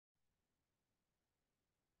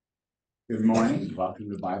Good morning. Welcome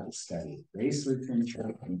to Bible study. Grace Lutheran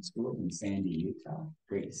Church and School in Sandy, Utah.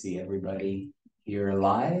 Great to see everybody here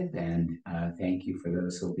live, and thank you for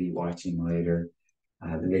those who will be watching later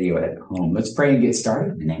the video at home. Let's pray and get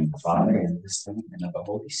started. In the name of the Father, and of the Son, and of the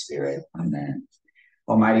Holy Spirit. Amen.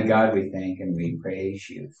 Almighty God, we thank and we praise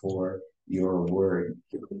you for your word,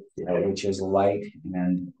 which is light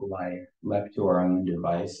and life. Left to our own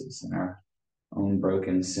devices and our own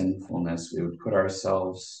broken sinfulness, we would put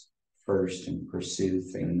ourselves first and pursue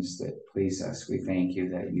things that please us. We thank you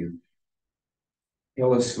that you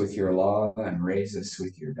fill us with your law and raise us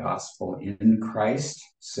with your gospel in Christ,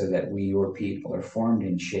 so that we, your people, are formed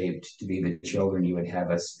and shaped to be the children you would have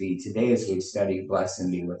us be. Today, as we study, bless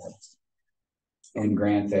and be with us, and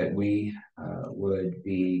grant that we would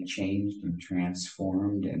be changed and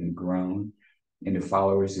transformed and grown into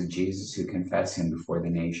followers of Jesus who confess him before the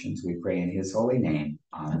nations. We pray in his holy name.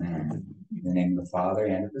 Amen. In the name of the Father,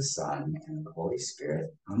 and of the Son, and of the Holy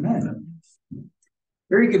Spirit. Amen.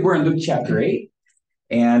 Very good. We're in Luke chapter 8,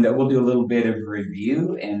 and we'll do a little bit of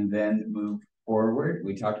review and then move forward.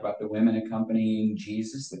 We talked about the women accompanying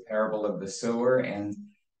Jesus, the parable of the sower, and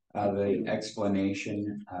the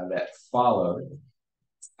explanation that followed.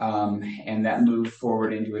 And that moved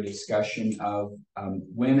forward into a discussion of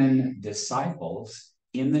women disciples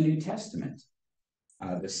in the New Testament.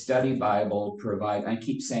 The study Bible provides, I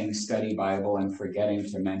keep saying study Bible and forgetting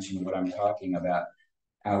to mention what I'm talking about.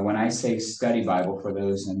 When I say study Bible, for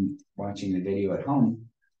those watching the video at home,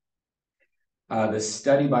 the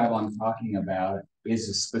study Bible I'm talking about is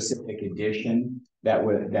a specific edition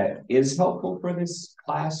that is helpful for this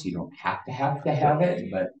class. You don't have to have it,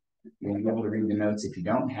 but you'll be able to read the notes if you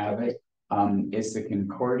don't have it. It's the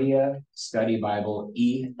Concordia Study Bible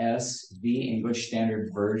ESV, English Standard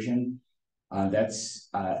Version. That's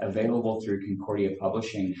available through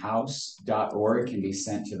concordiapublishinghouse.org, can be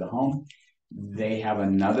sent to the home. They have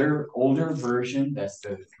another older version, that's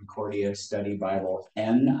the Concordia Study Bible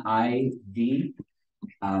NIV.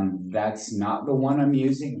 That's not the one I'm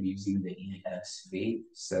using the ESV,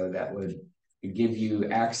 so that would give you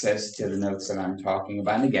access to the notes that I'm talking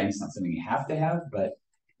about. And again, it's not something you have to have, but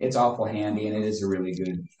it's awful handy, and it is a really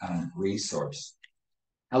good resource.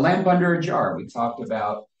 A lamp under a jar. We talked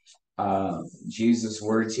about Jesus'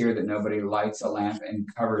 words here that nobody lights a lamp and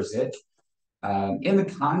covers it. In the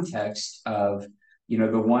context of,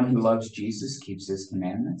 the one who loves Jesus keeps his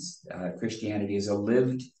commandments. Christianity is a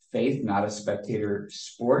lived faith, not a spectator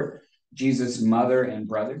sport. Jesus' mother and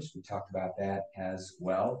brothers, we talked about that as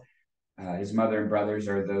well. His mother and brothers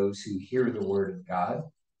are those who hear the word of God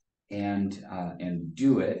and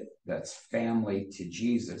do it. That's family to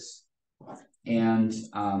Jesus. And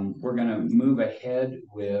we're going to move ahead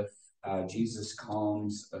with Jesus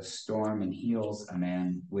calms a storm and heals a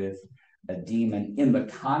man with a demon in the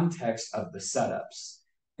context of the setups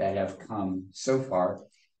that have come so far.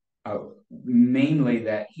 Mainly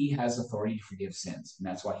that he has authority to forgive sins, and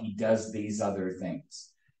that's why he does these other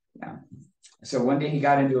things. Yeah. So one day he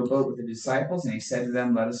got into a boat with the disciples, and he said to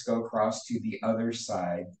them, "Let us go across to the other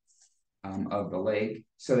side of the lake."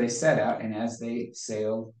 So they set out, and as they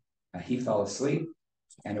sailed, he fell asleep,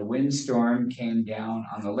 and a windstorm came down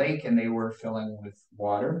on the lake, and they were filling with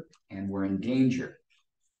water and were in danger.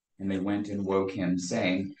 And they went and woke him,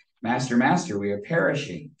 saying, "Master, Master, we are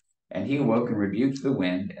perishing." And he awoke and rebuked the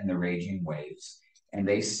wind and the raging waves, and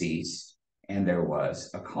they ceased, and there was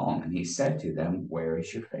a calm. And he said to them, "Where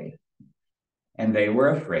is your faith?" And they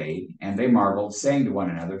were afraid, and they marveled, saying to one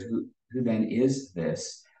another, Who then is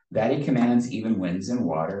this, that he commands even winds and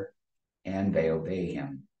water, and they obey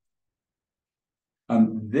him?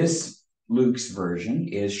 This Luke's version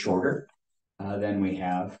is shorter than we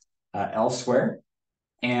have elsewhere,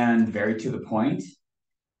 and very to the point.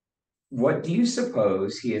 What do you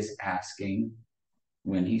suppose he is asking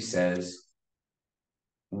when he says,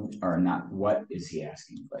 or not what is he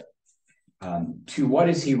asking, but to what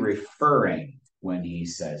is he referring when he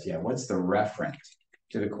says, what's the reference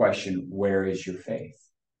to the question, where is your faith?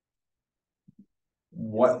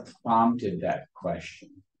 What prompted that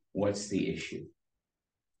question? What's the issue?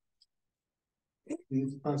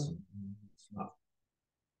 He's present.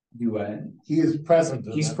 He is present.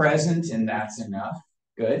 He's present, and that's enough.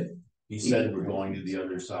 Good. He said we're going to the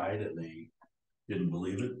other side, and they didn't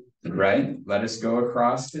believe it. Right. Let us go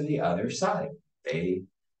across to the other side. They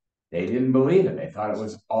didn't believe it. They thought it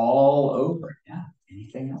was all over. Yeah.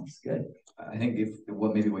 Anything else? Good. I think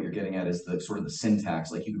what you're getting at is the sort of the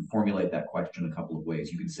syntax. Like, you can formulate that question a couple of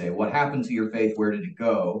ways. You could say, "What happened to your faith? Where did it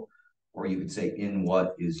go?" Or you could say, "In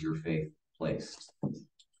what is your faith placed?"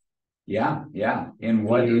 Yeah. In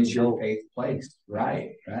what is your faith placed?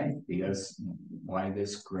 Right. Because why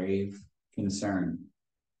this grave concern.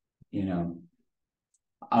 You know,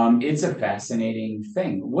 it's a fascinating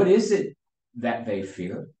thing. What is it that they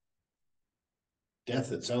fear?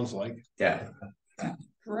 Death, it sounds like. Death.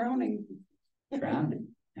 Drowning. Drowning.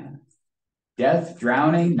 Yeah. Death,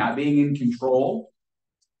 drowning, not being in control.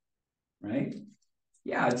 Right?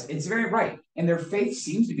 Yeah, it's very right. And their faith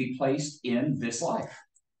seems to be placed in this life.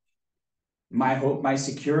 My hope, my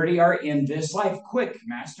security are in this life. Quick,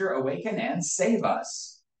 Master, awaken and save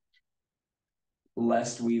us,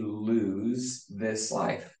 lest we lose this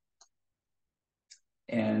life.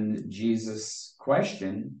 And Jesus'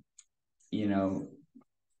 question,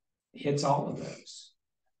 hits all of those.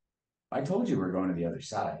 I told you we're going to the other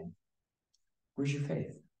side. Where's your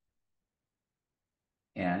faith?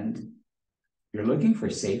 And you're looking for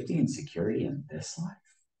safety and security in this life.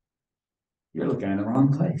 You're looking in the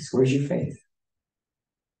wrong place. Where's your faith?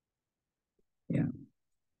 Yeah.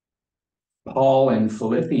 Paul in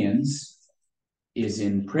Philippians is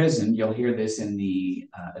in prison. You'll hear this in the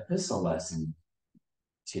epistle lesson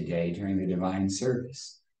today during the divine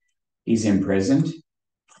service. He's imprisoned,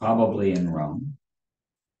 probably in Rome.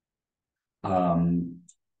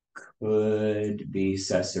 Could be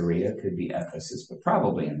Caesarea, could be Ephesus, but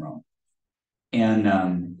probably in Rome.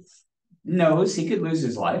 And knows he could lose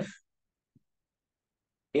his life.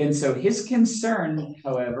 And so his concern,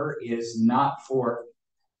 however, is not for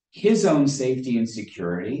his own safety and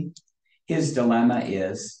security. His dilemma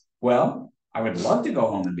is, well, I would love to go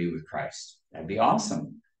home and be with Christ. That'd be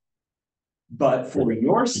awesome. But for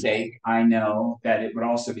your sake, I know that it would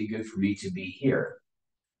also be good for me to be here.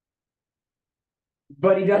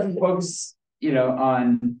 But he doesn't focus,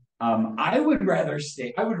 on, I would rather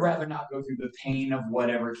stay. I would rather not go through the pain of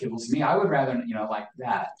whatever kills me. I would rather, like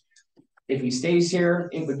that. If he stays here,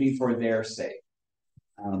 it would be for their sake.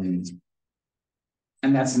 And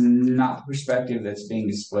that's not the perspective that's being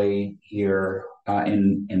displayed here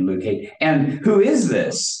in Luke 8. And who is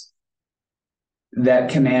this that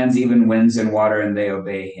commands even winds and water and they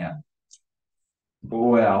obey him?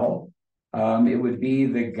 Well, it would be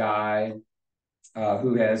the guy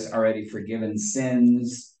who has already forgiven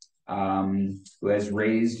sins, who has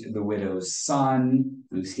raised the widow's son,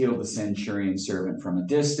 who's healed the centurion servant from a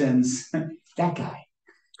distance. That guy.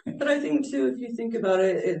 But I think too, if you think about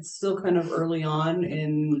it, it's still kind of early on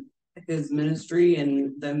in his ministry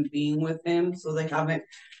and them being with him, so they haven't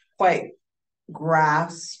quite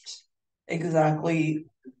grasped exactly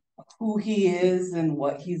who he is and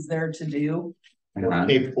what he's there to do.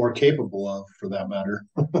 Or capable of, for that matter.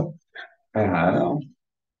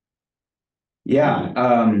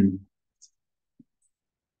 Yeah.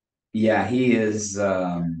 Yeah, he is.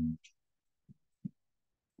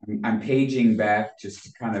 I'm paging back just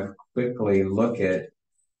to kind of quickly look at.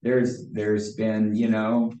 There's been,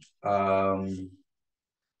 a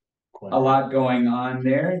lot going on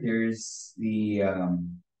there. There's the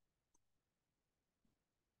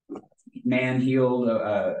man healed.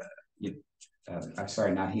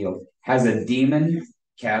 Sorry, not healed. Has a demon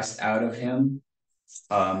cast out of him.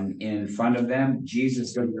 In front of them,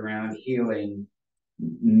 Jesus goes around healing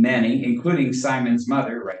many, including Simon's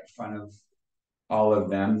mother, right in front of all of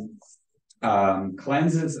them.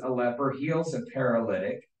 Cleanses a leper, heals a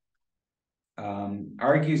paralytic,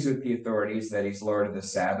 argues with the authorities that he's Lord of the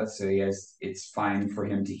Sabbath, so it's fine for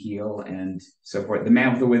him to heal and so forth. The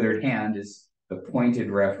man with the withered hand is the pointed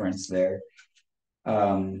reference there.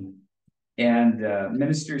 And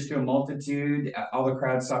ministers to a multitude. All the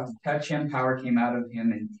crowd sought to touch him. Power came out of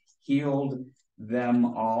him and healed them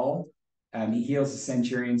all. He heals the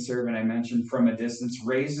centurion servant I mentioned from a distance,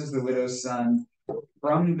 raises the widow's son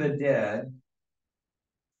from the dead.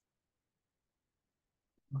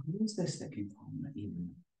 Who is this that can calm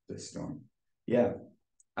even the storm? Yeah.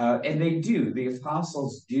 And the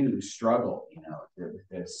apostles do struggle, with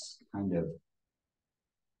this kind of.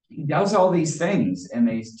 He does all these things, and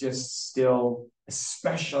they just still,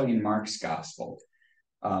 especially in Mark's gospel,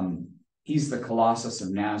 he's the Colossus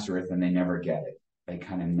of Nazareth, and they never get it. They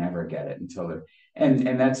kind of never get it until they're,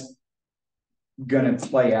 and that's going to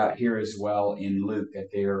play out here as well in Luke, that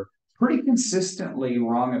they're pretty consistently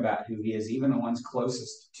wrong about who he is, even the ones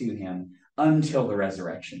closest to him, until the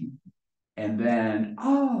resurrection. And then,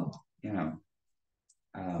 I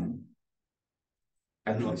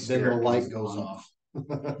think then the light goes off.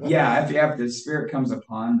 Yeah, after the Spirit comes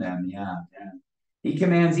upon them, yeah. He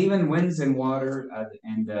commands even winds and water,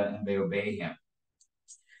 and they obey him.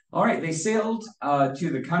 All right, they sailed to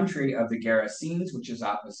the country of the Gerasenes, which is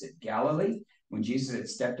opposite Galilee. When Jesus had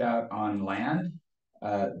stepped out on land,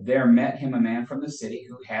 there met him a man from the city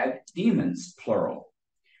who had demons, plural.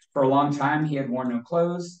 For a long time, he had worn no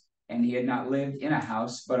clothes, and he had not lived in a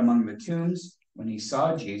house, but among the tombs. When he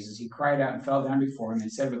saw Jesus, he cried out and fell down before him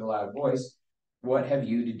and said with a loud voice, "What have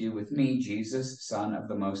you to do with me, Jesus, Son of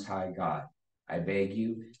the Most High God? I beg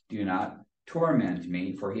you, do not torment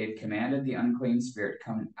me," for he had commanded the unclean spirit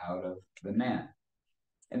come out of the man.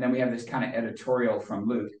 And then we have this kind of editorial from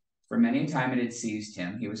Luke. For many a time it had seized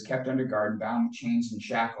him. He was kept under guard, bound with chains and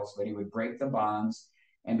shackles, but he would break the bonds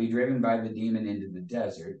and be driven by the demon into the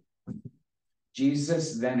desert.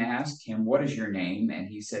 Jesus then asked him, "What is your name?" And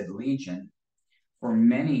he said, "Legion," for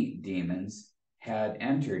many demons had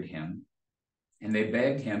entered him, and they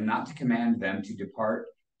begged him not to command them to depart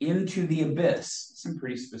into the abyss. Some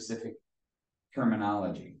pretty specific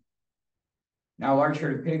terminology. Now a large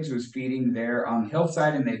herd of pigs was feeding there on the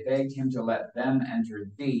hillside, and they begged him to let them enter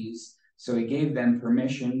these. So he gave them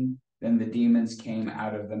permission. Then the demons came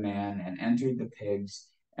out of the man and entered the pigs,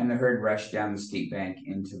 and the herd rushed down the steep bank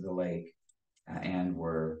into the lake and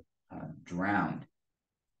were drowned.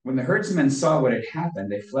 When the herdsmen saw what had happened,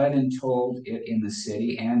 they fled and told it in the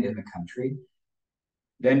city and in the country.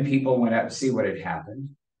 Then people went out to see what had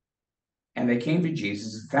happened. And they came to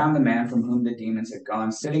Jesus and found the man from whom the demons had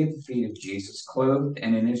gone sitting at the feet of Jesus, clothed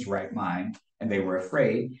and in his right mind. And they were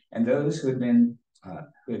afraid. And those who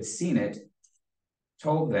had seen it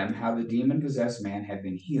told them how the demon-possessed man had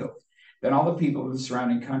been healed. Then all the people of the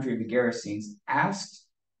surrounding country of the Gerasenes asked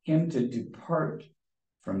him to depart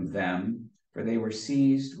from them, for they were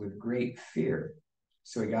seized with great fear.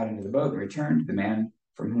 So he got into the boat and returned. The man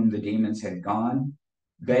from whom the demons had gone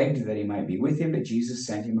begged that he might be with him, but Jesus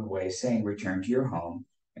sent him away, saying, "Return to your home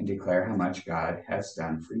and declare how much God has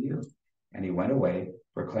done for you." And he went away,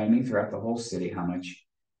 proclaiming throughout the whole city how much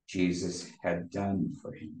Jesus had done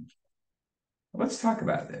for him. Let's talk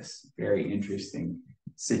about this very interesting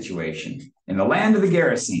situation. In the land of the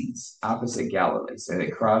Gerasenes, opposite Galilee. So they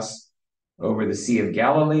cross over the Sea of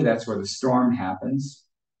Galilee. That's where the storm happens.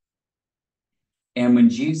 And when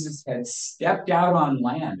Jesus had stepped out on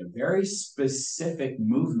land, a very specific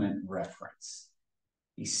movement reference,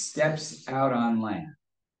 he steps out on land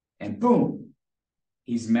and boom,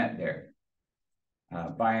 he's met there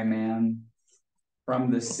by a man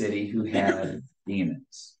from the city who had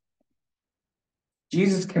demons.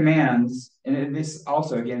 Jesus commands, and this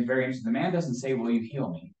also, again, is very interesting. The man doesn't say, "Will you heal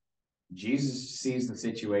me?" Jesus sees the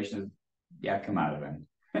situation as, yeah, come out of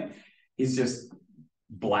him. He's just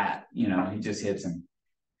blat, he just hits him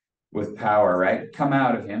with power, right? Come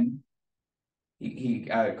out of him. He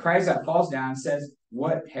cries out, falls down, says,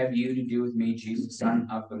 "What have you to do with me, Jesus, Son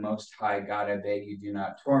of the Most High God? I beg you, do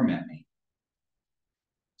not torment me."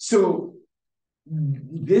 So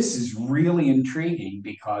this is really intriguing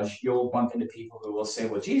because you'll bump into people who will say,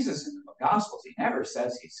 "Well, Jesus in the Gospels, he never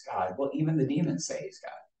says he's God." Well, even the demons say he's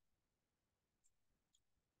God.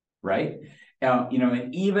 Right?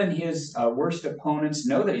 And even his worst opponents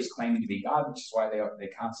know that he's claiming to be God, which is why they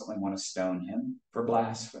constantly want to stone him for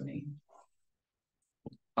blasphemy.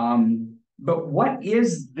 But what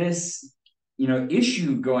is this,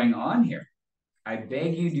 issue going on here? I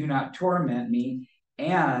beg you, do not torment me.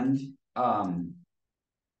 And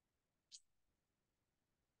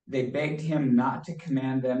they begged him not to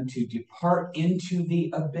command them to depart into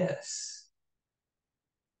the abyss.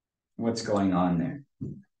 What's going on there?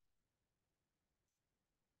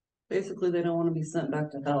 Basically, they don't want to be sent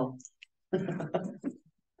back to hell.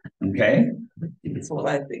 Okay. That's what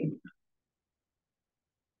I think.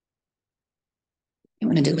 They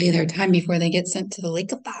want to delay their time before they get sent to the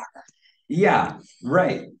lake of fire. Yeah,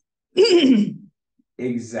 right.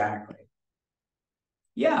 Exactly.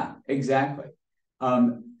 Yeah, exactly.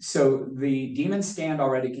 So the demons stand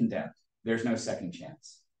already condemned. There's no second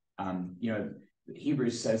chance.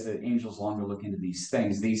 Hebrews says that angels long to look into these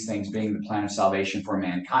things being the plan of salvation for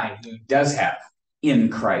mankind, who does have in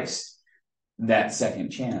Christ that second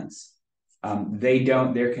chance. They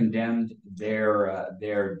don't, they're condemned,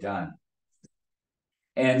 they're done.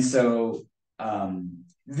 And so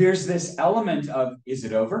there's this element of, is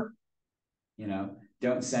it over?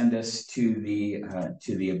 Don't send us to the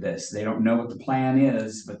abyss. They don't know what the plan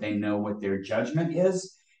is, but they know what their judgment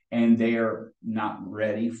is, and they are not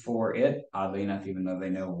ready for it, oddly enough, even though they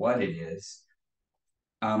know what it is.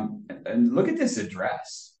 And look at this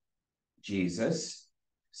address. Jesus,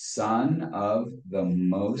 Son of the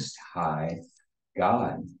Most High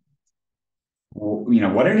God.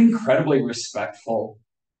 What an incredibly respectful,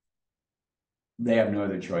 they have no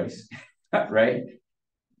other choice, right?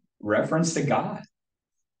 Reference to God,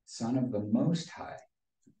 Son of the Most High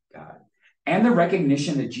God. And the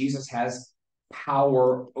recognition that Jesus has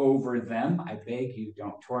power over them. I beg you,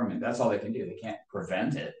 don't torment. That's all they can do. They can't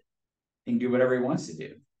prevent it. He can do whatever he wants to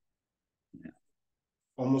do.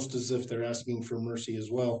 Almost as if they're asking for mercy as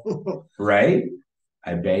well. Right?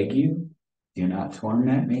 I beg you, do not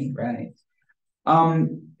torment me. Right.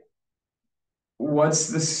 What's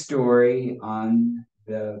the story on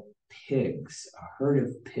the pigs? A herd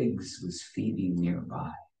of pigs was feeding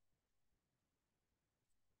nearby.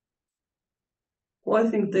 Well, I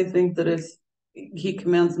think they think that if he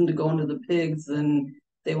commands them to go into the pigs, then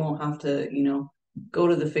they won't have to, go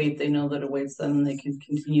to the fate they know that awaits them, and they can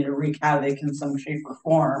continue to wreak havoc in some shape or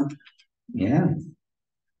form. Yeah.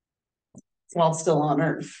 While still on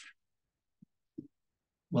Earth.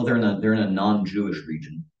 Well, they're in a non-Jewish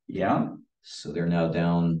region. Yeah. So they're now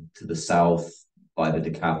down to the south by the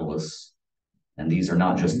Decapolis. And these are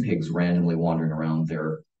not just pigs randomly wandering around,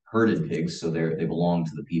 they're herded pigs, so they belong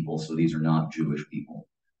to the people, so these are not Jewish people.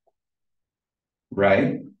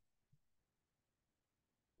 Right.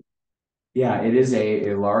 Yeah, it is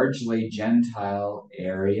a largely Gentile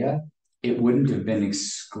area. It wouldn't have been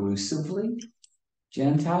exclusively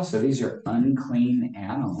Gentile, so these are unclean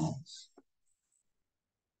animals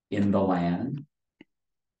in the land.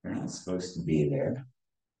 They're not supposed to be there.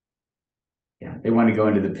 Yeah, they want to go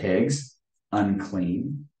into the pigs,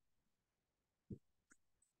 unclean.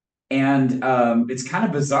 And it's kind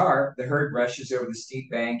of bizarre. The herd rushes over the steep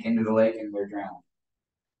bank into the lake and they're drowned.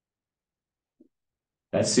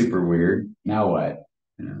 That's super weird. Now what?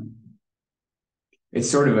 It's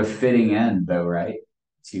sort of a fitting end, though, right?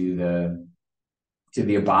 To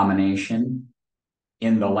the abomination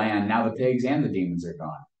in the land. Now the pigs and the demons are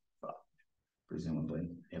gone. Well, presumably,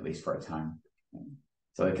 at least for a time.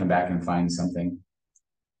 So they come back and find something.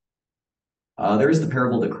 There is the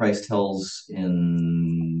parable that Christ tells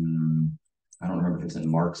in, I don't remember if it's in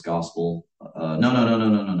Mark's gospel. No.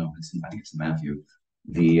 I think it's in Matthew.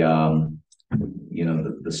 The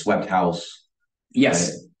swept house.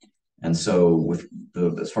 Yes. Right? And so with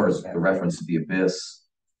as far as the reference to the abyss,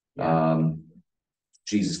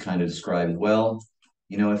 Jesus kind of described, well,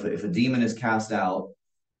 if a demon is cast out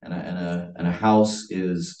and a house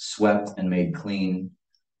is swept and made clean,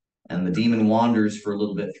 and the demon wanders for a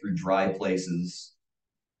little bit through dry places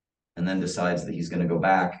and then decides that he's going to go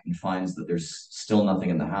back and finds that there's still nothing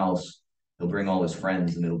in the house, he'll bring all his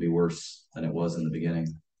friends and it'll be worse than it was in the beginning.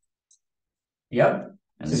 Yep.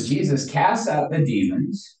 And so Jesus casts out the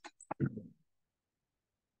demons.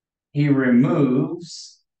 He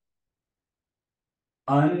removes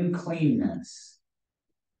uncleanness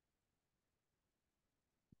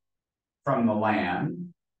from the land.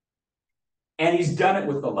 And he's done it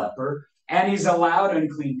with the leper. And he's allowed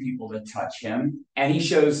unclean people to touch him. And he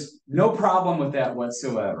shows no problem with that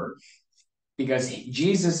whatsoever. Because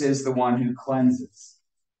Jesus is the one who cleanses.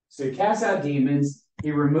 So he casts out demons.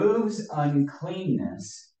 He removes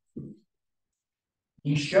uncleanness.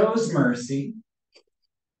 He shows mercy.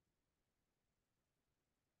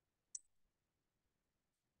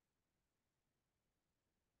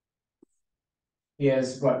 He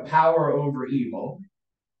has power over evil.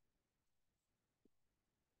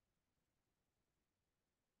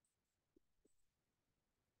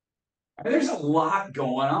 There's a lot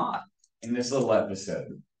going on in this little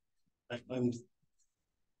episode. I'm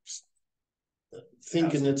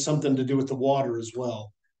thinking it's something to do with the water as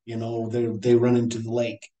well. They run into the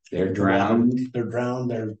lake. They're drowned. They're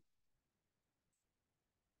drowned. They're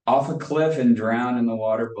off a cliff and drowned in the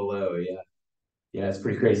water below. Yeah, it's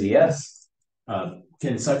pretty crazy. Yes.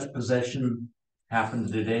 Can such possession happen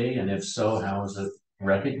today? And if so, how is it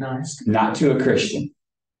recognized? Not to a Christian.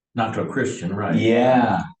 Not to a Christian, right?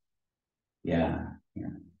 Yeah.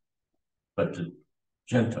 But to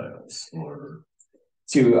Gentiles or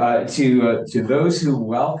to those who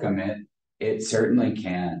welcome it, it certainly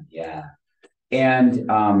can. Yeah. And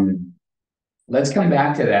let's come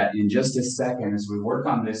back to that in just a second as we work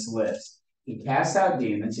on this list. He casts out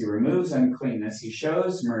demons. He removes uncleanness. He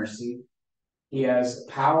shows mercy. He has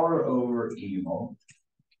power over evil.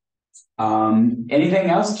 Anything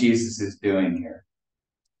else Jesus is doing here?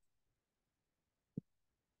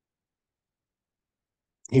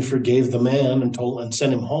 He forgave the man and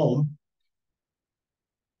sent him home.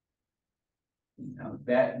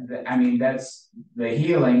 That's the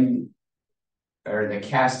healing or the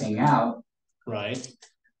casting out. Right.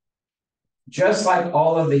 Just like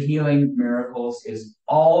all of the healing miracles is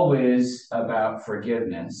always about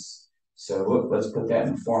forgiveness. So let's put that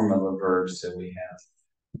in form of a verb. So we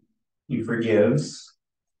have, he forgives.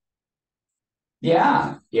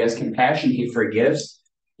 Yeah, he has compassion. He forgives.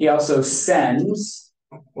 He also sends.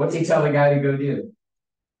 What's he tell the guy to go do?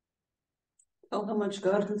 Tell how much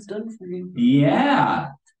God has done for you. Yeah.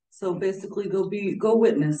 So basically go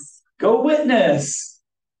witness. Go witness.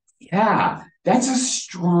 Yeah, that's a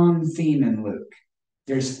strong theme in Luke.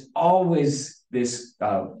 there's always this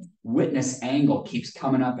witness angle keeps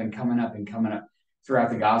coming up and coming up and coming up throughout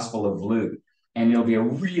the Gospel of Luke, and it'll be a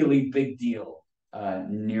really big deal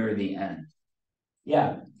near the end.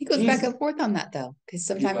 Yeah, He goes back and forth on that though, because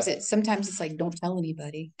sometimes it's like don't tell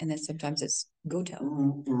anybody, and then sometimes it's go tell.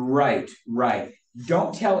 Right.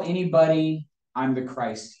 Don't tell anybody I'm the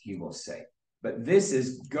Christ, he will say. But this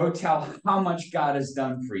is go tell how much God has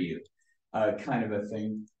done for you, kind of a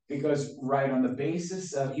thing. Because right on the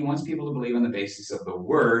basis of, he wants people to believe on the basis of the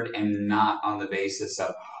word and not on the basis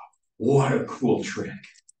of what a cool trick.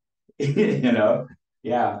 You know?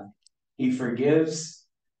 Yeah. He forgives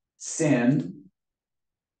sin.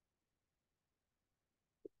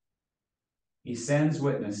 He sends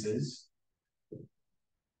witnesses.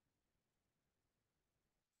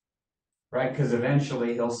 Right? Because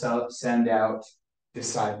eventually he'll send out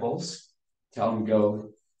disciples, tell them go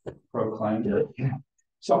proclaim it.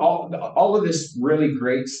 So all of this really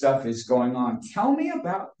great stuff is going on. Tell me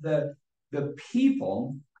about the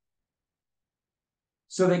people.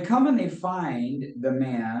 So they come and they find the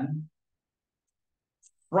man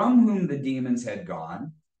from whom the demons had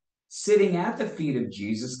gone, sitting at the feet of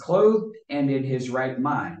Jesus, clothed and in his right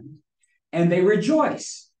mind, and they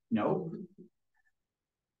rejoice. No.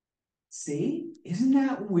 See, isn't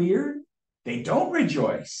that weird? They don't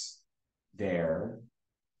rejoice. They're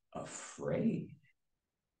afraid.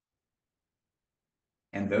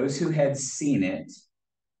 And those who had seen it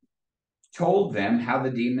told them how the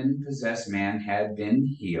demon-possessed man had been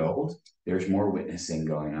healed. There's more witnessing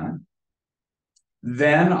going on.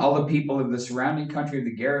 Then all the people of the surrounding country of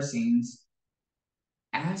the Gerasenes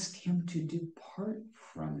asked him to depart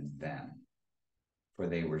from them, for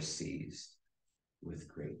they were seized with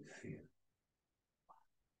great fear.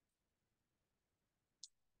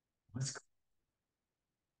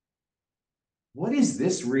 What is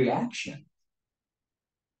this reaction?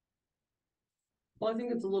 Well, I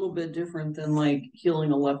think it's a little bit different than like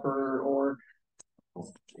healing a leper or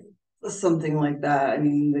something like that. I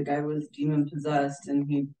mean, the guy was demon possessed and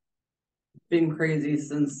he'd been crazy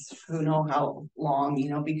since who knows how long,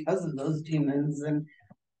 because of those demons. And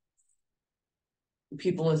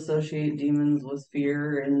people associate demons with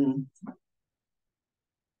fear. And,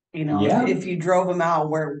 if you drove them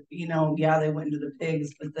out where, they went into the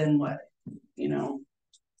pigs, but then what?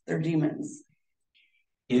 They're demons.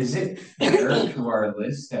 Is it fair to our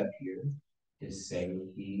list up here to say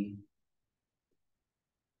he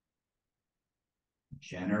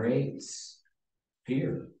generates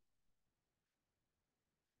fear?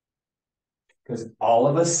 Because all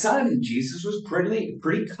of a sudden, Jesus was pretty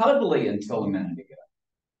cuddly until a minute ago.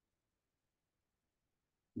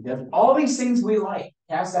 He does all these things we like.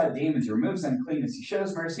 Casts out demons, removes uncleanness. He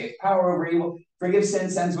shows mercy, has power over evil, forgives sin,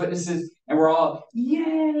 sends witnesses, and we're all,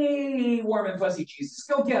 yay, warm and fuzzy Jesus.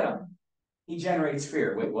 Go get him. He generates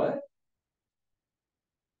fear. Wait, what?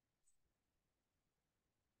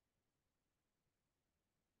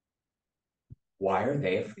 Why are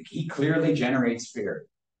they? He clearly generates fear.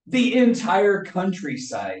 The entire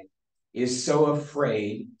countryside is so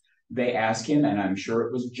afraid. They ask him, and I'm sure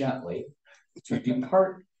it was gently, to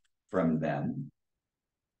depart from them.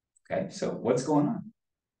 Okay, so what's going on?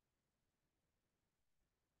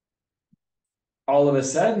 All of a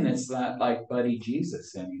sudden, it's not like buddy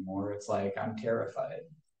Jesus anymore. It's like, I'm terrified.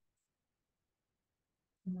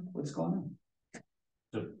 What's going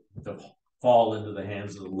on? To fall into the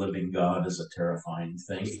hands of the living God is a terrifying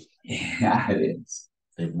thing. Yeah, it is.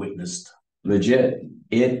 They've witnessed. Legit.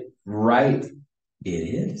 It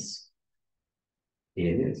is. It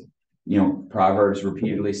is. Proverbs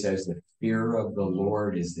repeatedly says the fear of the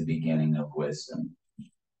Lord is the beginning of wisdom.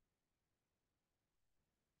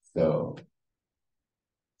 So,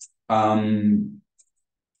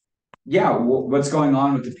 what's going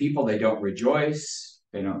on with the people? They don't rejoice.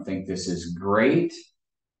 They don't think this is great.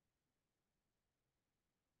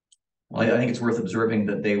 Well, I think it's worth observing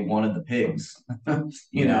that they wanted the pigs,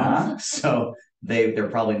 so they're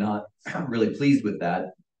probably not really pleased with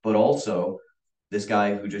that. But also, this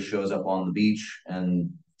guy who just shows up on the beach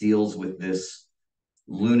and deals with this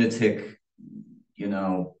lunatic,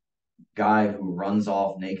 guy who runs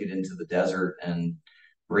off naked into the desert and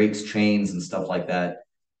breaks chains and stuff like that.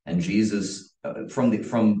 And Jesus, from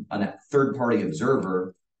a third party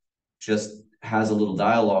observer, just has a little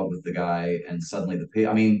dialogue with the guy, and suddenly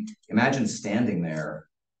imagine standing there.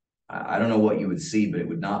 I don't know what you would see, but it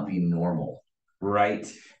would not be normal.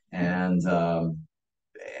 Right. And they're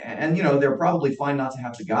probably fine not to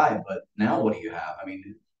have the guy, but now what do you have? I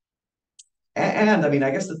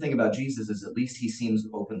guess the thing about Jesus is at least he seems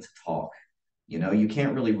open to talk. You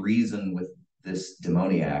can't really reason with this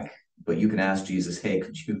demoniac but you can ask Jesus, hey,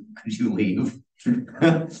 could you leave?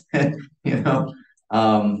 You know,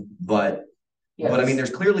 but I mean, there's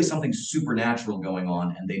clearly something supernatural going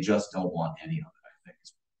on, and they just don't want any of it, I think.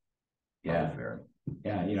 Yeah, fair.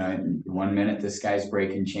 Yeah, you know, 1 minute this guy's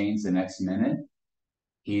breaking chains, the next minute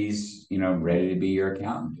he's, you know, ready to be your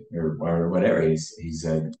accountant or whatever.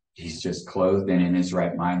 He's just clothed and in his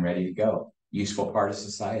right mind, ready to go. Useful part of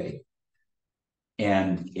society.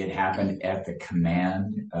 And it happened at the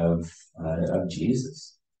command of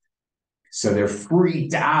Jesus. So they're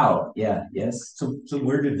freaked out. Yeah, yes. So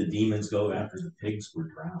where did the demons go after the pigs were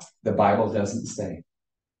drowned? The Bible doesn't say.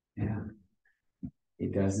 Yeah.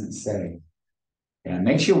 It doesn't say. Yeah, it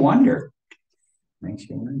makes you wonder. Makes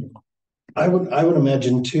you wonder. I would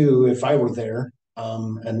imagine too, if I were there,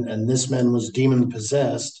 and this man was demon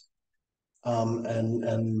possessed,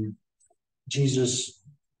 and Jesus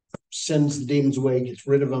sends the demons away, gets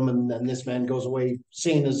rid of them, and then this man goes away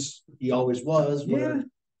sane as he always was,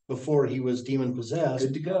 before he was demon possessed.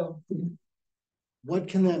 Good to go. What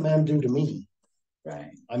can that man do to me?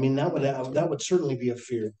 Right. I mean, that would certainly be a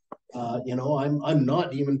fear. You know, I'm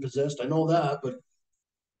not demon possessed. I know that, but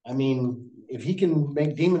I mean, if he can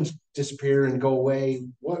make demons disappear and go away,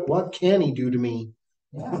 what can he do to me?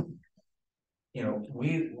 Yeah. You know,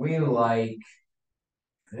 we like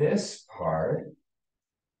this part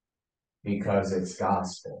because it's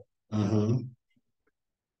gospel. Mm-hmm.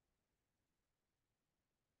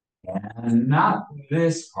 And not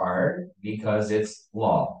this part because it's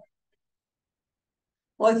law.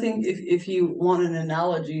 Well, I think if you want an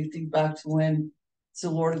analogy, think back to when it's the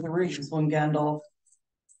Lord of the Rings, when Gandalf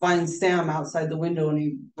finds Sam outside the window and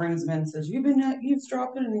he brings him in and says, "You've been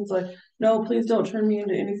eavesdropping," and he's like, "No, please don't turn me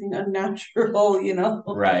into anything unnatural," you know.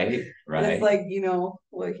 Right. It's like, you know,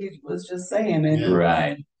 what he was just saying. And,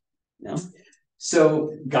 Right. you know.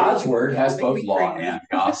 So God's word has both law and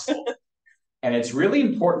gospel. And it's really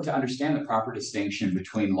important to understand the proper distinction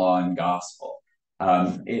between law and gospel.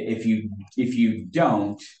 If you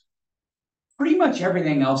don't, pretty much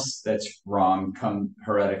everything else that's wrong,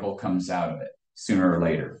 heretical, comes out of it sooner or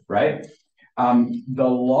later, right? The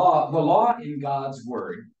law in God's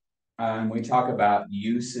word, we talk about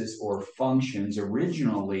uses or functions.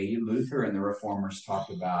 Originally, Luther and the Reformers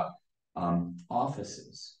talked about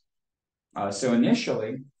offices. So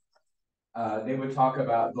initially, they would talk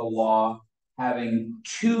about the law having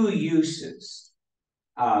two uses.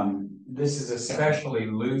 This is especially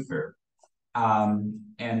Luther.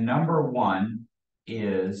 And number one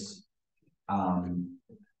is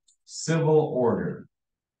civil order.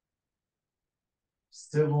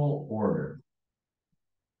 Civil order.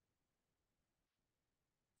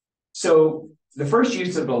 So the first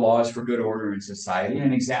use of the law is for good order in society.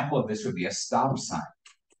 An example of this would be a stop sign.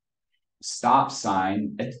 Stop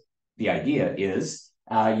sign, the idea is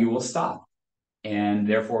you will stop and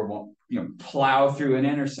therefore won't, you know, plow through an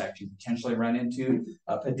intersection, potentially run into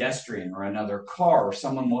a pedestrian or another car, or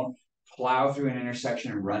someone won't plow through an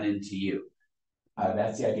intersection and run into you.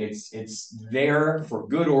 That's the idea. It's there for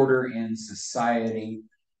good order in society,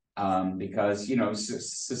 because, you know,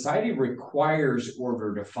 society requires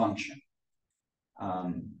order to function.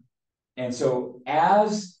 And so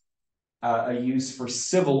as a use for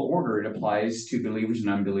civil order, it applies to believers and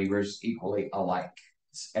unbelievers equally alike.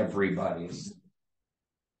 It's everybody's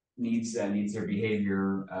needs their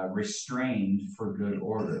behavior restrained for good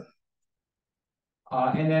order.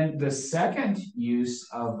 And then the second use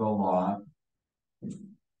of the law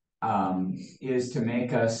is to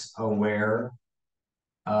make us aware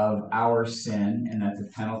of our sin and that the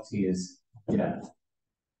penalty is death.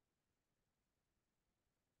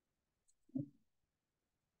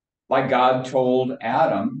 Like God told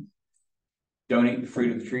Adam, don't eat the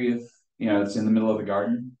fruit of the tree of, you know, it's in the middle of the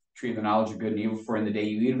garden, tree of the knowledge of good and evil, for in the day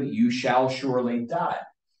you eat of it, you shall surely die.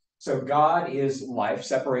 So God is life.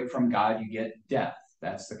 Separate from God, you get death.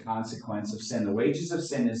 That's the consequence of sin. The wages of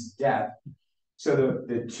sin is death. So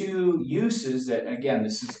the two uses that, again,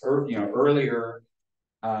 this is earlier.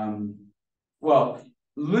 Well,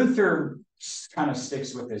 Luther kind of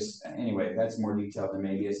sticks with this anyway. That's more detailed than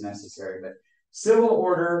maybe is necessary. But civil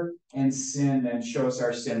order and sin then show us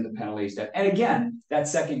our sin, the penalty is death. And again, that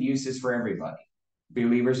second use is for everybody,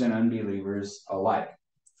 believers and unbelievers alike.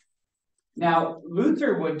 Now,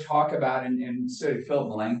 Luther would talk about, and so did Philip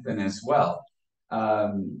Melanchthon as well,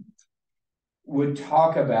 would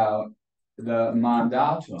talk about the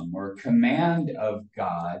mandatum or command of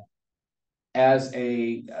God as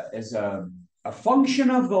a function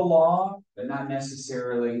of the law, but not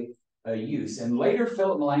necessarily a use. And later,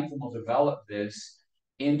 Philip Melanchthon will develop this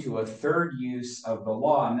into a third use of the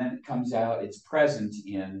law, and then it comes out, it's present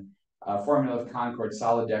in Formula of Concord,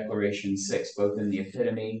 Solid Declaration 6, both in the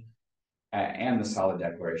epitome and the Solid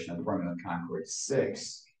Declaration of the Formula of Concord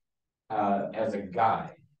 6 as a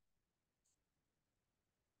guide.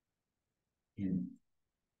 And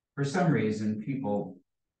for some reason, people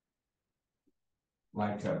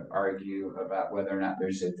like to argue about whether or not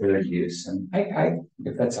there's a third use. And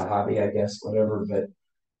if that's a hobby, I guess, whatever. But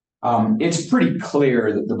it's pretty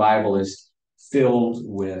clear that the Bible is filled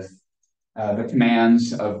with the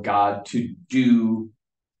commands of God to do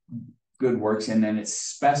good works, and then it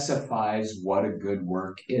specifies what a good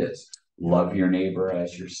work is. Love your neighbor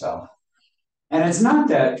as yourself. And it's not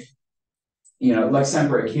that, like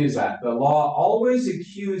semper accusat, the law always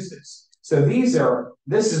accuses. So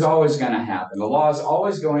this is always going to happen. The law is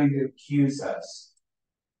always going to accuse us.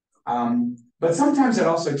 But sometimes it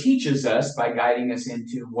also teaches us by guiding us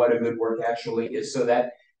into what a good work actually is, so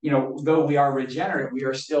that, though we are regenerate, we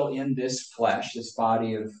are still in this flesh, this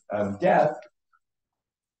body of death,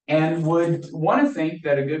 and would want to think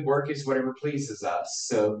that a good work is whatever pleases us.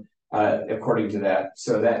 So according to that,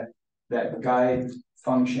 so that guide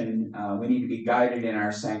function, we need to be guided in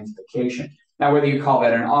our sanctification. Now, whether you call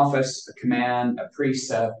that an office, a command, a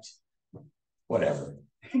precept, whatever,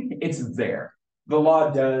 it's there. The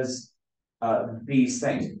law does these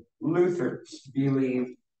things. Luther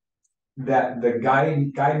believed that the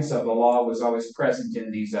guidance of the law was always present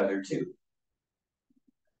in these other two,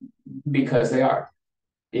 because they are.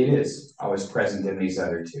 It is always present in these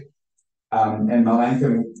other two. And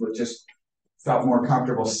Melanchthon just felt more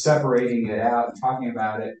comfortable separating it out and talking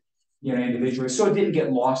about it, individually, so it didn't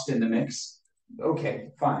get lost in the mix.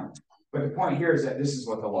 Okay, fine. But the point here is that this is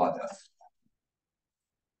what the law does.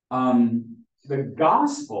 The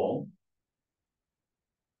gospel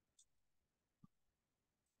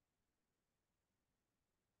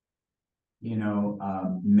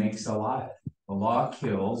makes alive. The law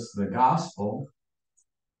kills, the gospel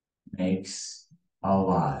makes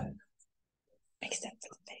alive. Makes sense.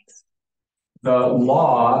 Thanks. The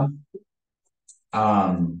law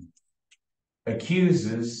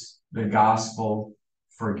accuses, the gospel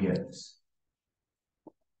forgives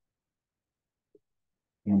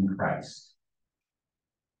in Christ.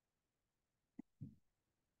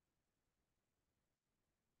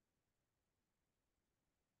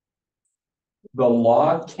 The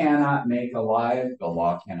law cannot make alive, the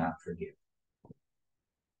law cannot forgive.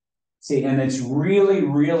 See, and it's really,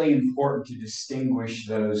 really important to distinguish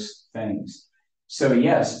those things. So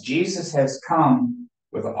yes, Jesus has come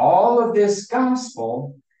with all of this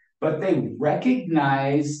gospel, but they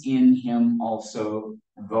recognize in him also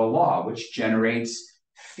the law, which generates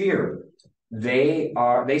fear. They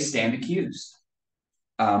stand accused.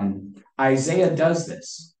 Isaiah does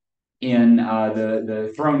this in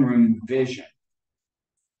the throne room vision.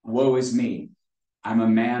 Woe is me, I'm a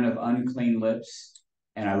man of unclean lips,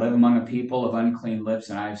 and I live among a people of unclean lips,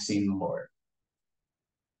 and I have seen the Lord.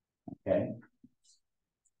 Okay?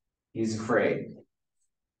 He's afraid.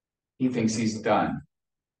 He thinks he's done.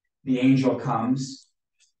 The angel comes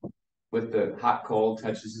with the hot coal,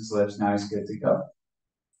 touches his lips, now he's good to go.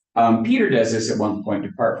 Peter does this at one point,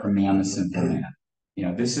 depart from me, I'm a sinful man.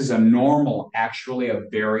 This is actually a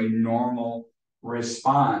very normal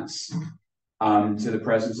response to the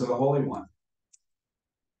presence of the Holy One.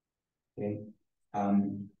 Okay.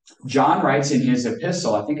 John writes in his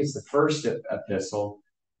epistle, I think it's the first epistle,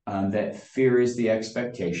 that fear is the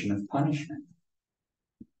expectation of punishment.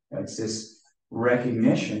 It's this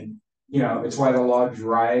recognition. It's why the law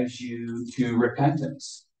drives you to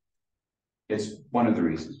repentance. It's one of the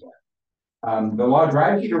reasons why. The law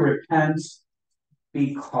drives you to repent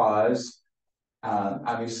because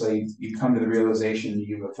obviously you come to the realization that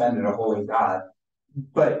you've offended a holy God,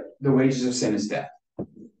 but the wages of sin is death.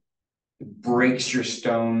 It breaks your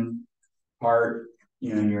stone heart,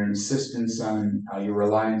 your insistence on, your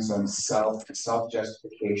reliance on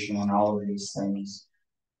self-justification and all of these things.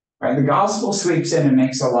 Right? The gospel sweeps in and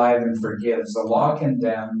makes alive and forgives. The law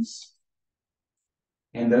condemns,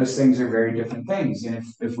 and those things are very different things. And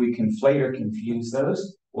if we conflate or confuse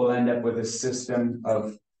those, we'll end up with a system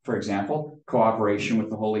of, for example, cooperation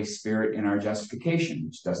with the Holy Spirit in our justification,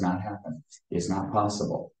 which does not happen. It's not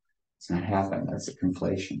possible. It's not happening. That's a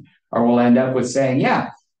conflation. Or we'll end up with saying,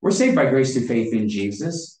 yeah, we're saved by grace through faith in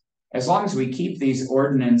Jesus. As long as we keep these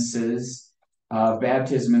ordinances of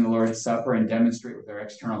baptism in the Lord's Supper and demonstrate with our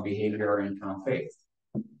external behavior our internal faith.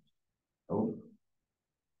 Oh.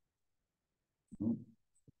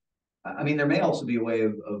 I mean, there may also be a way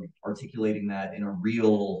of articulating that in a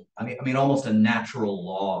real, almost a natural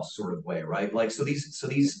law sort of way, right? Like, so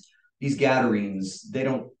these Gadarenes, they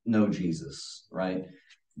don't know Jesus, right?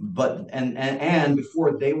 But and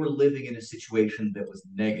before, they were living in a situation that was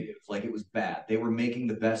negative, like it was bad. They were making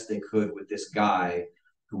the best they could with this guy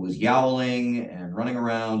who was yowling and running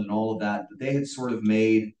around and all of that. But they had sort of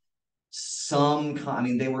made I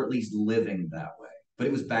mean, they were at least living that way, but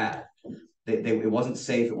it was bad. It wasn't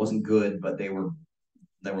safe, it wasn't good, but they were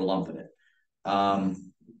lumping it.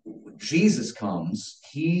 Jesus comes,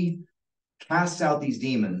 he casts out these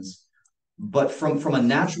demons, but from a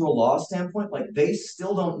natural law standpoint, like they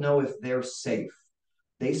still don't know if they're safe.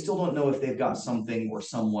 They still don't know if they've got something or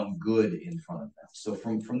someone good in front of them. So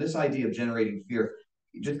from this idea of generating fear,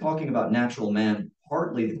 just talking about natural man,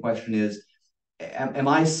 partly the question is, am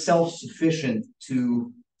I self-sufficient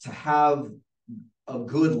to have a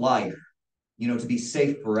good life, to be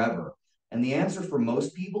safe forever? And the answer for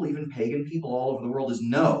most people, even pagan people all over the world, is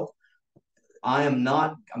no. I'm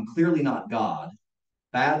clearly not God.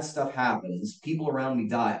 Bad stuff happens. People around me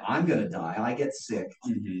die. I'm going to die. I get sick.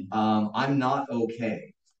 I'm not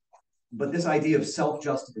okay. But this idea of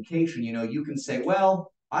self-justification, you can say,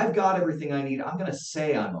 well, I've got everything I need. I'm going to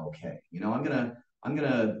say I'm okay. I'm going to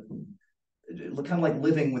kind of like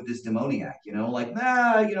living with this demoniac, like,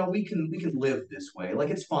 we can live this way. Like,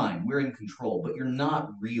 it's fine. We're in control, but you're not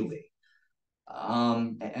really.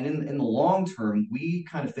 And in the long term, we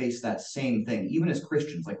kind of face that same thing, even as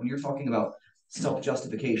Christians. Like when you're talking about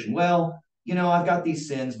self-justification, well, I've got these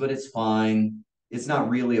sins, but it's fine. It's not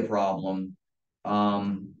really a problem.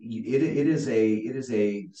 It is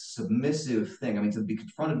a submissive thing. I mean, to be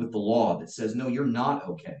confronted with the law that says, no, you're not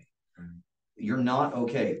okay. You're not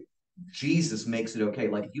okay. Jesus makes it okay.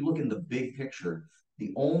 Like if you look in the big picture,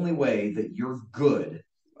 the only way that you're good,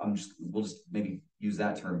 we'll just maybe use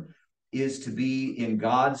that term, is to be in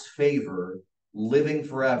God's favor, living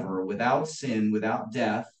forever without sin, without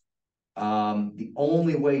death. The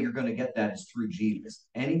only way you're going to get that is through Jesus.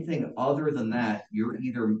 Anything other than that, you're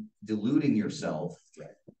either deluding yourself,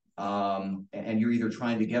 and you're either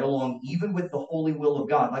trying to get along even with the holy will of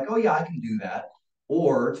God, like, oh yeah, I can do that,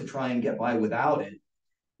 or to try and get by without it.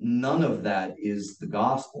 None of that is the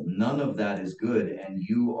gospel. None of that is good. And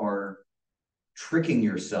you are tricking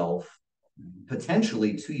yourself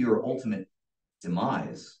potentially to your ultimate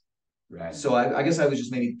demise. Right. So I guess I was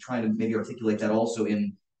just maybe trying to articulate that also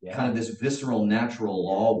in kind of this visceral, natural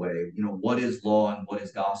law way. What is law and what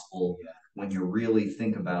is gospel when you really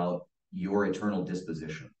think about your eternal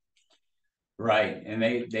disposition? Right. And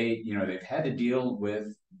they've had to deal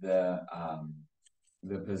with the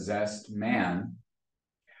possessed man,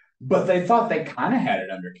 but they thought they kind of had it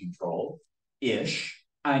under control-ish.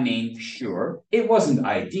 I mean, sure, it wasn't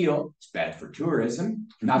ideal. It's bad for tourism,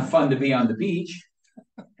 not fun to be on the beach.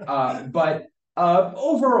 But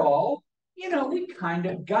overall, we kind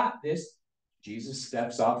of got this. Jesus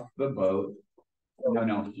steps off the boat.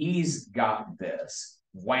 No, he's got this.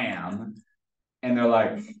 Wham. And they're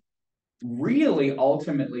like, really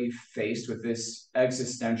ultimately faced with this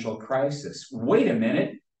existential crisis. Wait a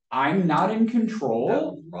minute. I'm not in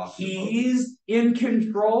control. He's in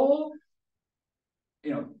control.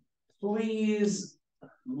 Please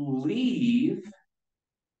leave.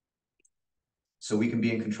 So we can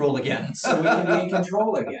be in control again.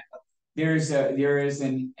 There is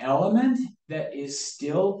an element that is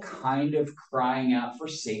still kind of crying out for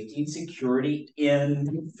safety and security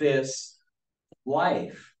in this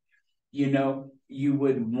life. You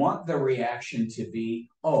would want the reaction to be,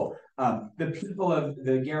 the people of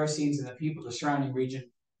the Gerasenes and the people of the surrounding region,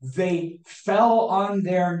 they fell on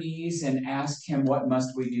their knees and asked him, what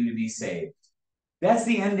must we do to be saved? That's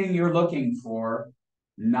the ending you're looking for,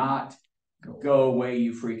 not go away,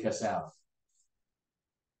 you freak us out.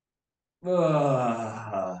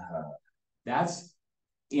 That's,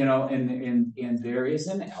 and there is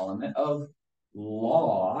an element of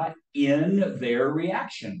law in their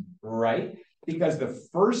reaction, right? Because the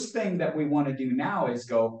first thing that we want to do now is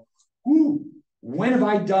go, when have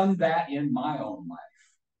I done that in my own life?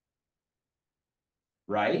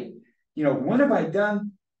 Right? When have I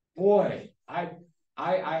done, boy, I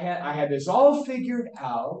had this all figured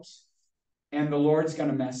out, and the Lord's going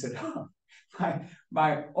to mess it up.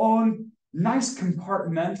 My own nice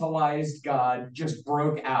compartmentalized God just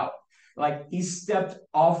broke out. Like he stepped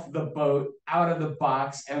off the boat, out of the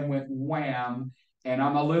box, and went wham, and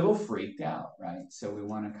I'm a little freaked out, right? So we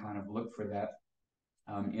want to kind of look for that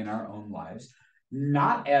in our own lives,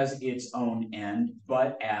 not as its own end,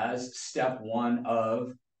 but as step one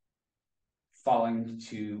of falling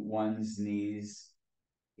to one's knees.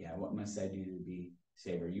 Yeah, what must I do to be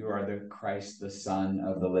Savior? You are the Christ, the Son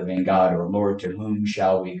of the living God, or Lord, to whom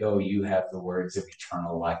shall we go? You have the words of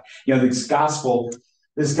eternal life. This gospel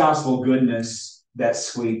goodness that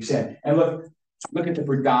sweeps in. And look, look at the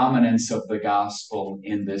predominance of the gospel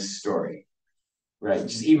in this story, right?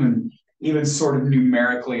 Just even sort of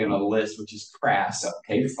numerically in a list, which is crass.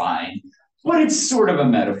 Okay, fine. But it's sort of a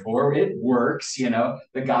metaphor. It works,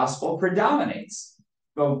 the gospel predominates.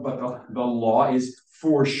 But the law is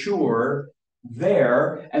for sure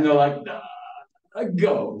there. And they're like,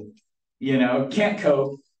 go, can't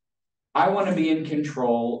cope. I want to be in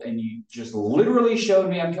control. And you just literally showed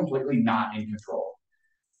me I'm completely not in control.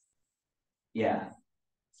 Yeah.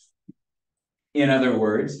 In other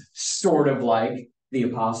words, sort of like the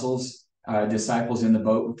apostles, disciples in the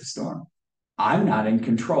boat with the storm. I'm not in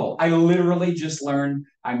control. I literally just learned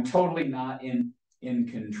I'm totally not in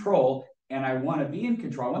control, and I want to be in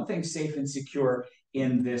control. I want things safe and secure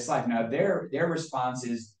in this life. Now, their response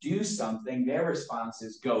is do something. Their response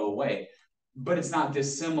is go away. But it's not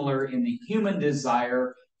dissimilar in the human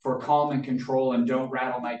desire for calm and control and don't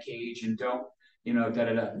rattle my cage and don't,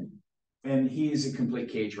 da-da-da. And he's a complete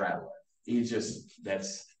cage rattler.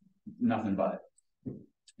 That's nothing but.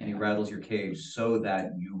 And he rattles your cage so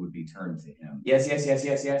that you would be turned to him. Yes.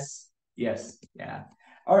 Yeah.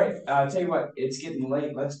 All right. I'll tell you what, it's getting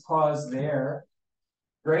late. Let's pause there.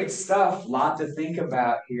 Great stuff. Lot to think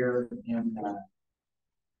about here.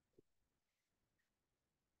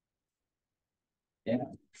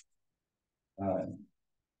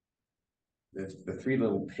 The three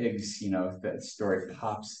little pigs, that story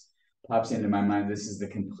pops into my mind. This is the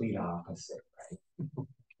complete opposite, right?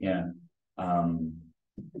 Yeah.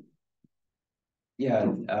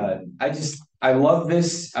 I love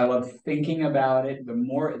this. I love thinking about it. The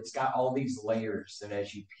more it's got all these layers that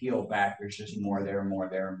as you peel back, there's just more there.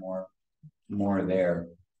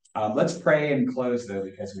 Let's pray and close though,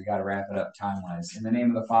 because we got to wrap it up time-wise. In the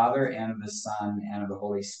name of the Father and of the Son and of the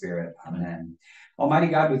Holy Spirit. Amen. Almighty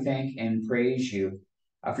God, we thank and praise you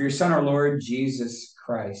for your Son, our Lord Jesus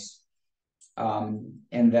Christ,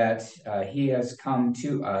 and that he has come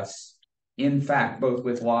to us, in fact, both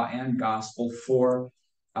with law and gospel for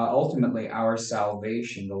ultimately our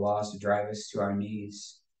salvation. The law is to drive us to our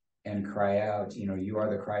knees and cry out, you are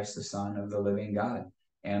the Christ, the Son of the living God.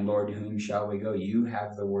 And Lord, to whom shall we go? You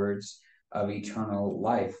have the words of eternal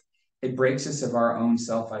life. It breaks us of our own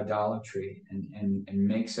self-idolatry and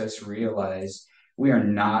makes us realize we are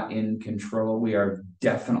not in control. We are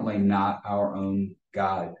definitely not our own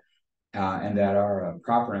God. And that our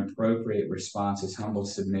proper and appropriate response is humble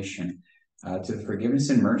submission to the forgiveness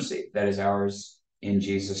and mercy that is ours in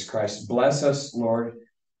Jesus Christ. Bless us, Lord,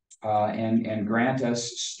 and grant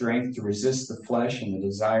us strength to resist the flesh and the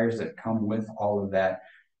desires that come with all of that.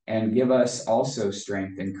 And give us also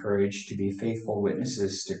strength and courage to be faithful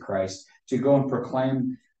witnesses to Christ, to go and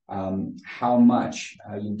proclaim how much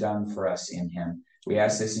you've done for us in him. We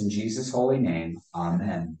ask this in Jesus' holy name.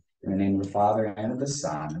 Amen. In the name of the Father, and of the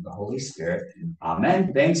Son, and of the Holy Spirit.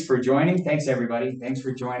 Amen. Thanks for joining. Thanks, everybody. Thanks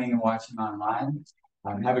for joining and watching online.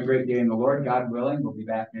 Have a great day in the Lord. God willing, we'll be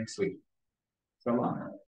back next week. So long.